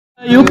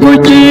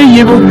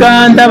Yukugiye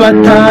Buganda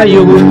bataye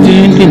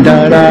ubutindi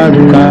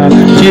ndararuka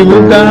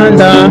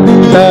Buganda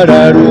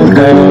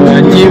ndararuka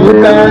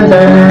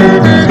Buganda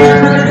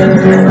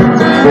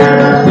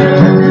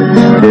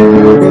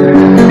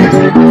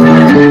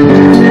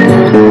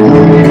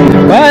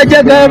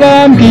bajyaga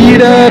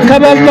bambwira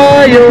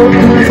kabavayo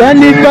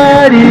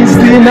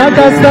Sanivarisi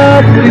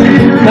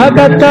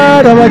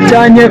n'agatara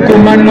bacanye ku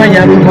manywa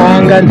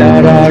Nyaruhanga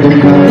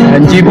ndararuka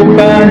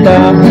Buganda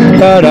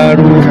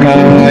ndararuka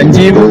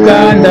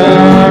Buganda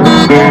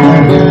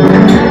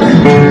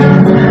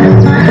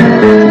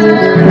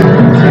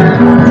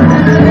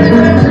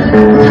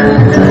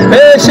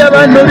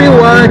abantu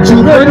biwacu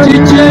koji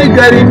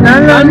Kigali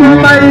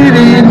nantuma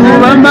ibintu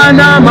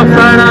bamana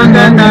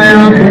amafaranga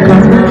ndayambuka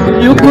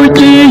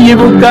yukugiye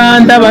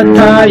Buganda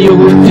bataye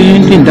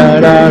ubutindi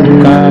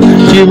ndararuka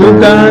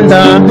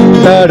Buganda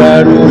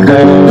ndararuka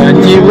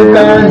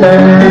Buganda.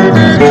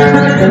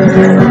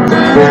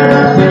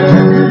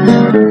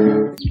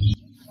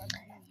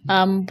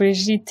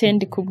 Brigitte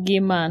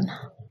Ndikubwimana.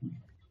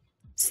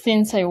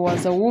 Since I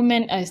was a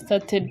woman, I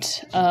started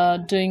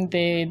doing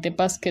the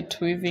basket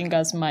weaving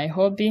as my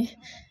hobby,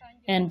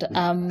 and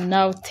I'm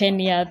now 10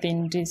 years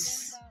in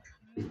this.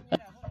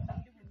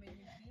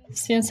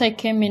 Since I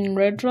came in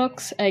Red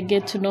Rocks, I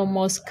get to know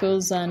more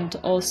skills and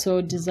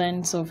also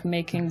designs of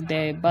making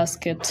the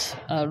basket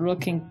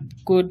looking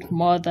good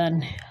more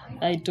than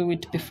I do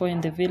it before in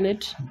the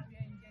village.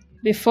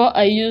 Before,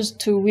 I used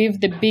to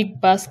weave the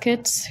big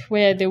baskets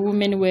where the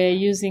women were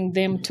using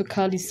them to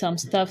carry some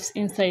stuffs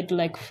inside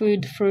like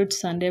food,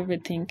 fruits, and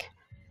everything.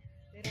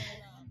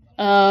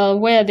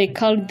 Where they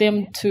carried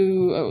them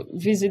to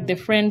visit the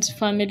friends,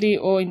 family,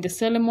 or in the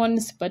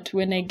ceremonies. But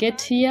when I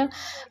get here,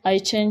 I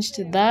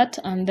changed that,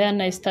 and then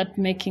I start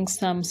making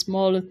some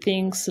small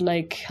things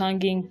like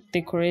hanging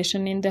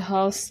decoration in the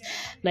house,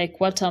 like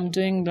what I'm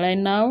doing right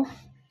now.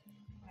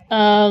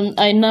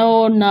 I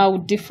know now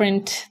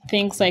different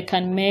things I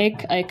can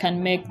make. I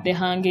can make the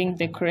hanging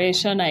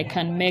decoration. I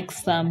can make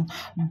some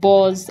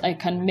bows. I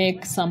can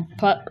make some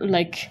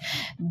like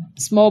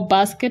small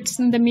baskets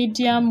in the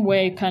medium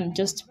where you can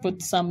just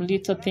put some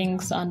little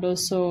things, and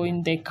also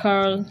in the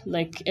curl,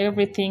 like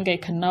everything I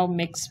can now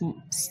make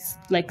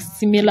like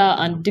similar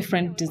and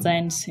different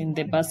designs in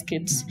the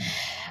baskets.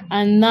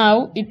 And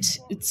now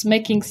it's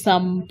making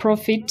some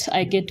profit.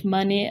 I get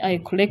money, I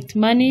collect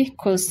money,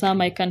 because some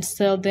I can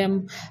sell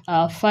them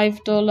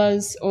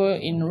 $5 or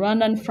in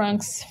Rwandan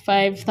francs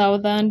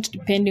 5,000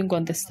 depending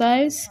on the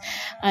size,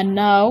 and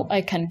now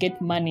I can get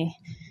money.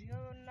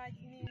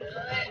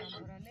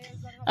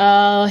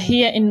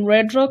 Here in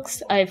Red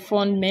Rocks, I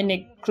found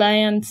many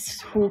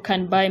clients who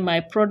can buy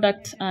my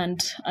product,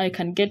 and I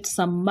can get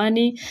some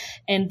money,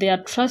 and they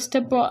are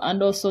trustable,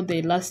 and also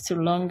they last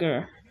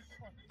longer.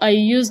 I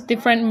use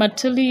different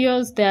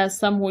materials. There are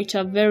some which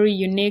are very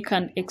unique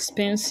and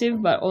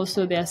expensive, but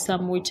also there are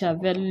some which are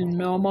very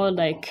normal,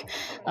 like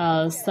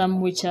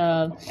some which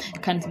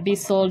can be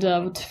sold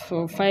out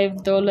for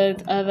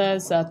 $5,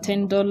 others are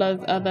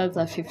 $10, others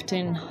are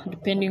 $15,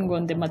 depending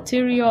on the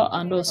material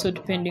and also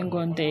depending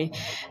on the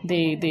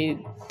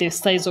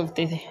size of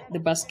the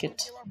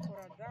basket.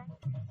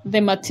 The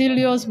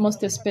materials,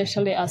 most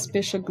especially, are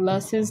special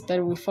glasses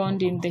that we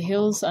found in the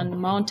hills and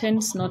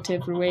mountains. Not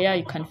everywhere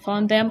you can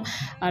find them,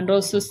 and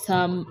also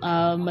some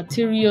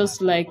materials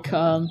like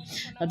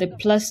the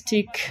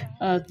plastic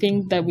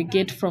thing that we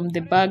get from the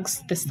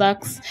bags, the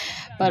sacks,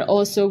 but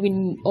also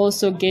we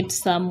also get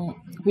some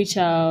which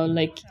are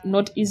like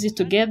not easy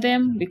to get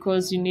them,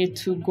 because you need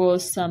to go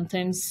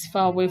sometimes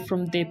far away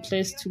from the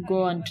place to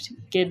go and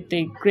get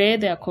the gray.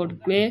 They are called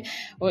gray,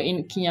 or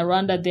in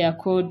Kinyarwanda they are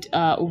called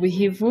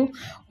ubihivu,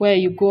 where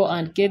you go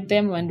and get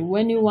them. And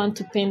when you want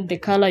to paint the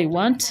color you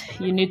want,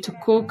 you need to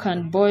cook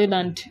and boil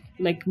and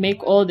like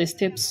make all the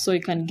steps so you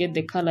can get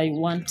the color you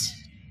want.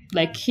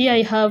 Like here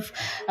I have,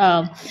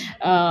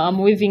 I'm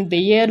weaving the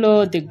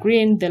yellow, the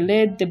green, the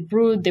red, the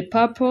blue, the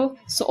purple.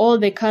 So all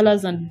the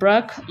colors and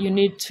black, you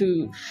need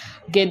to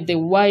get the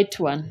white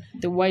one,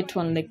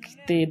 like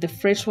the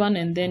fresh one,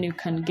 and then you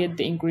can get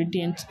the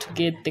ingredient to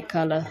get the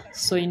color.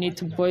 So you need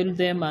to boil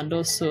them and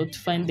also to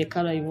find the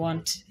color you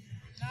want.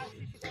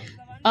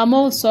 I'm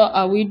also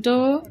a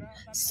widow,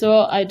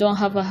 so I don't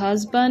have a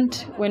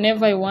husband.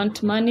 Whenever I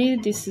want money,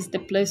 this is the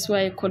place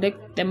where I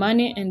collect the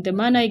money, and the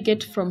money I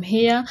get from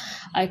here,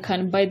 I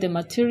can buy the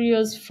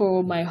materials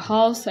for my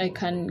house, I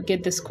can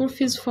get the school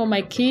fees for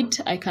my kid,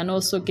 I can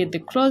also get the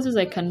clothes,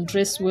 I can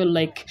dress well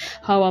like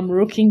how I'm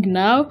looking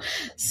now.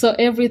 So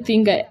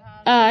everything I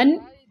earn,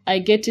 I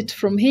get it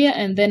from here,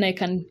 and then I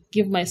can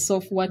give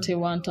myself what I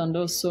want and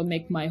also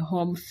make my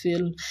home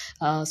feel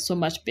so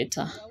much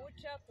better.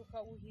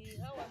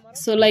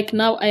 So like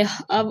now I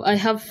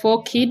have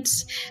 4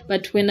 kids,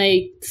 but when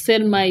I sell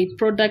my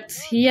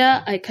products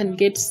here, I can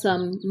get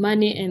some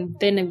money, and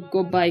then I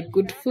go buy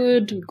good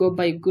food, go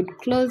buy good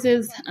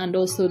clothes, and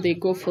also they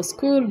go for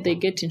school, they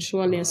get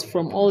insurance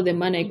from all the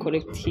money I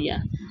collect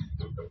here.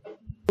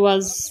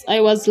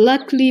 I was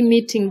luckily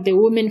meeting the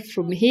women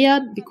from here,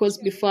 because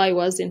before I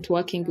wasn't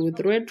working with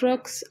Red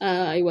Rocks.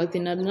 I was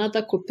in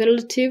another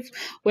cooperative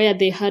where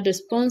they had a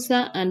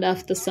sponsor, and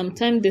after some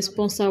time the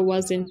sponsor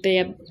wasn't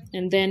there,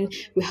 and then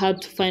we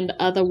had to find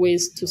other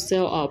ways to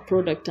sell our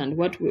product and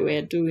what we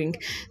were doing.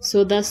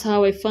 So that's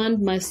how I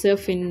found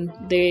myself in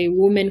the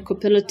women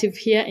cooperative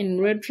here in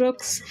Red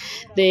Rocks.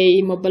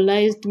 They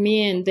mobilized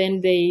me, and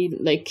then they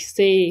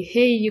say,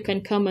 hey, you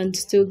can come and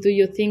still do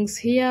your things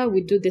here.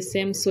 We do the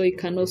same, so you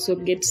can also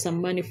get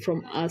some money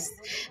from us,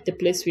 the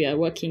place we are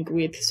working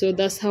with. So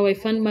that's how I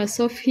found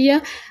myself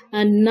here,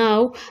 and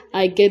now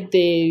I get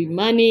the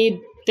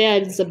money.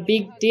 There is a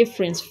big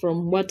difference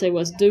from what I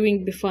was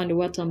doing before and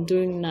what I'm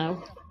doing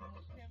now.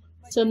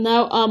 So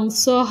now I'm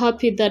so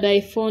happy that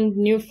I found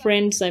new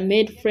friends. I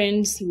made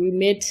friends. We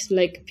met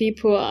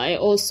people. I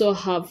also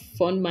have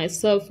found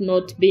myself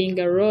not being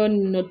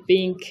alone, not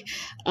being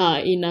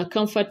in a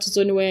comfort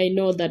zone where I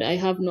know that I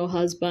have no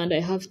husband.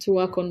 I have to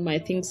work on my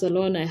things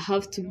alone. I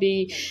have to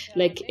be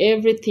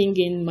everything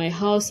in my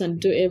house and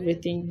do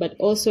everything. But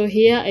also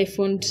here I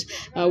found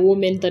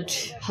women that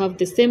have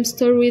the same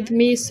story with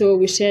me. So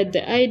we shared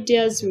the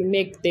ideas. We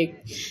make the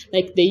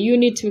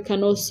unit. We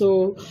can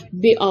also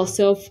be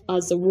ourselves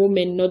as a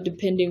woman, not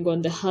depending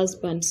on the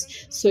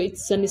husbands. So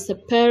it's an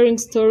inspiring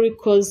story,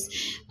 because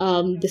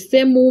the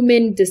same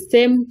woman, the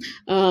same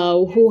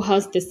who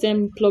has the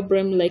same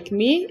problem like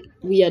me,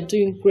 we are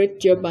doing great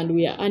job and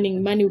we are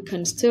earning money. We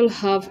can still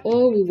have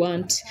all we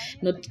want,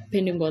 not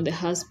depending on the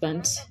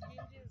husband.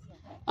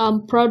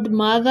 I'm proud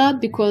mother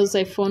because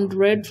I found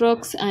Red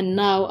Rocks, and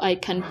now I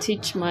can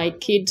teach my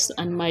kids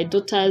and my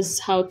daughters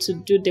how to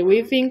do the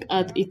weaving,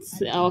 as it's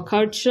our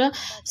culture.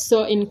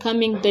 So in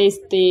coming days,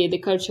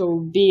 the culture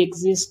will be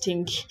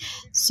existing.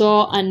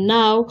 So, and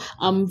now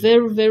I'm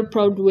very, very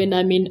proud when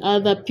I'm in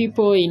other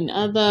people, in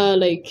other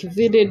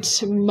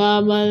village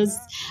mamas.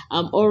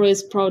 I'm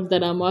always proud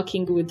that I'm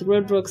working with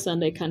Red Rocks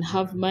and I can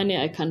have money,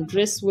 I can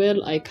dress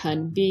well, I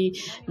can be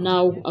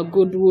now a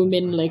good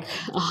woman, like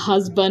a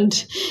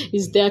husband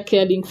is there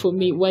caring for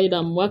me while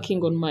I'm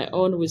working on my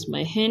own with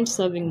my hands,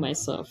 serving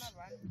myself.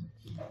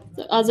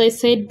 As I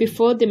said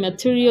before, the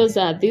materials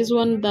are this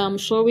one that I'm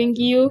showing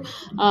you.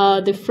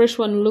 The fresh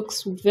one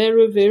looks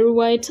very, very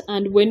white,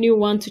 and when you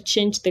want to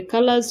change the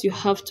colors, you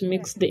have to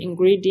mix the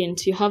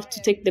ingredients. You have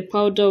to take the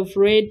powder of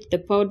red, the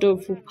powder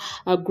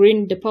of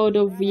green, the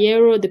powder of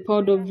yellow, the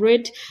powder of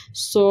red.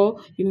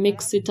 So you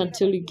mix it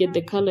until you get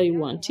the color you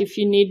want. If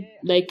you need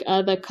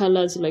other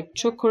colors like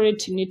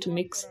chocolate, you need to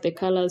mix the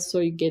colors so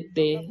you get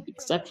the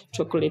exact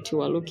chocolate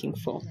you are looking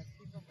for.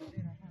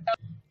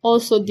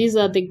 Also, these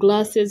are the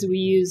glasses we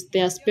use.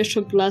 They are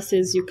special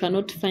glasses. You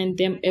cannot find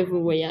them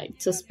everywhere.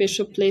 It's a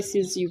special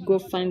places you go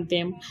find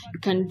them. You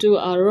can do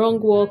a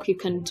long walk. You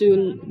can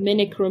do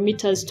many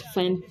kilometers to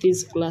find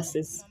these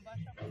glasses.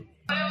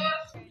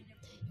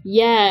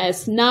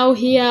 Yes, now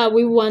here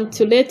we want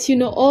to let you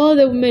know all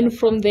the women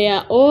from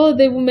there, all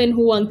the women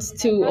who want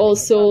to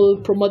also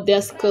promote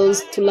their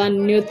skills, to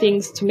learn new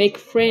things, to make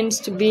friends,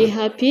 to be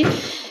happy.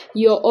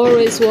 You're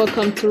always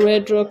welcome to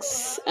Red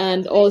Rocks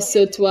and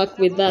also to work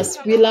with us.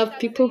 We love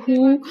people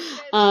who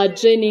are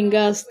joining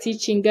us,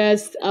 teaching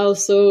us,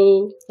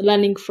 also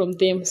learning from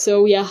them.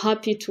 So we are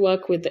happy to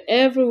work with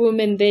every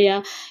woman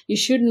there. You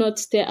should not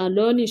stay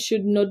alone. You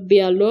should not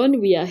be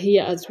alone. We are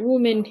here as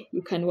women.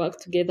 We can work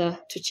together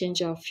to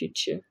change our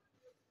future.